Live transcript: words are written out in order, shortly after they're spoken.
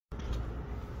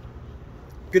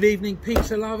Good evening,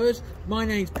 pizza lovers. My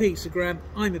name's Pizza Graham.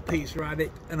 I'm a pizza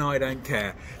addict and I don't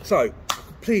care. So,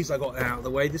 please, I got that out of the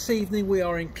way. This evening we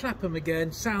are in Clapham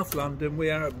again, South London. We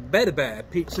are at Berbere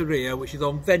pizzeria, which is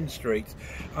on Venn Street.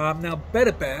 Now,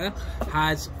 Berbere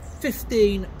has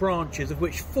 15 branches, of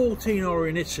which 14 are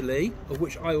in Italy, of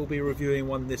which I will be reviewing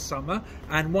one this summer,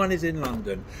 and one is in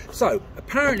London. So,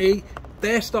 apparently,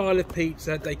 their style of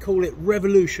pizza, they call it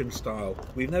revolution style.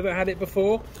 We've never had it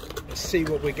before. Let's see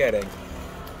what we're getting.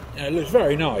 It looks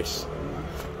very nice.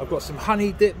 I've got some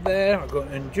honey dip there, I've got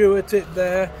an andouille dip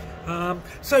there.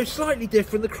 So slightly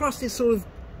different. The crust is sort of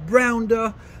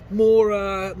rounder,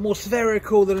 more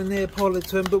spherical than a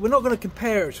Neopolitan, but we're not going to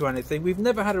compare it to anything. We've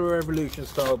never had a revolution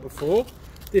style before.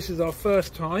 This is our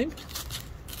first time.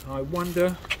 I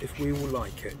wonder if we will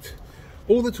like it.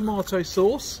 All the tomato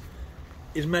sauce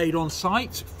is made on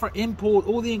site.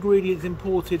 All the ingredients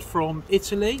imported from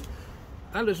Italy.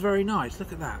 That looks very nice.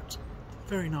 Look at that.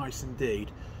 Very nice indeed.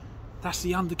 That's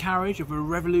the undercarriage of a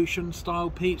revolution style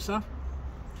pizza.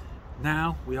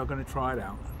 Now we are going to try it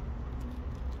out.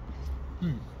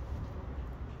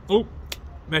 Oh,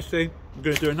 messy. I'm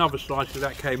going to do another slice because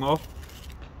that came off.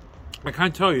 I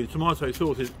can tell you the tomato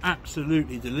sauce is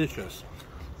absolutely delicious.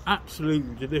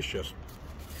 Absolutely delicious.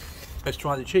 Let's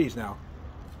try the cheese now.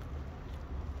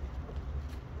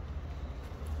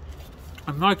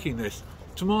 I'm liking this.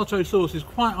 Tomato sauce is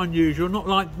quite unusual, not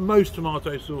like most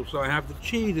tomato sauce I have. The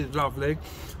cheese is lovely.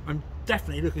 I'm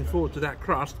definitely looking forward to that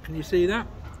crust. Can you see that?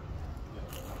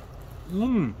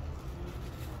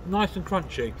 Nice and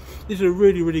crunchy. This is a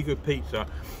really, really good pizza.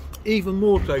 Even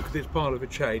more so because it's part of a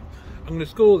chain. I'm going to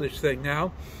score this thing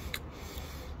now.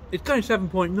 It's going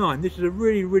 7.9. This is a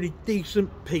really, really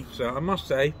decent pizza, I must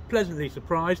say. Pleasantly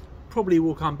surprised. Probably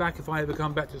will come back if I ever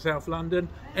come back to South London.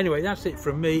 Anyway, that's it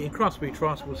from me. In crust we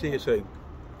trust. We'll see you soon.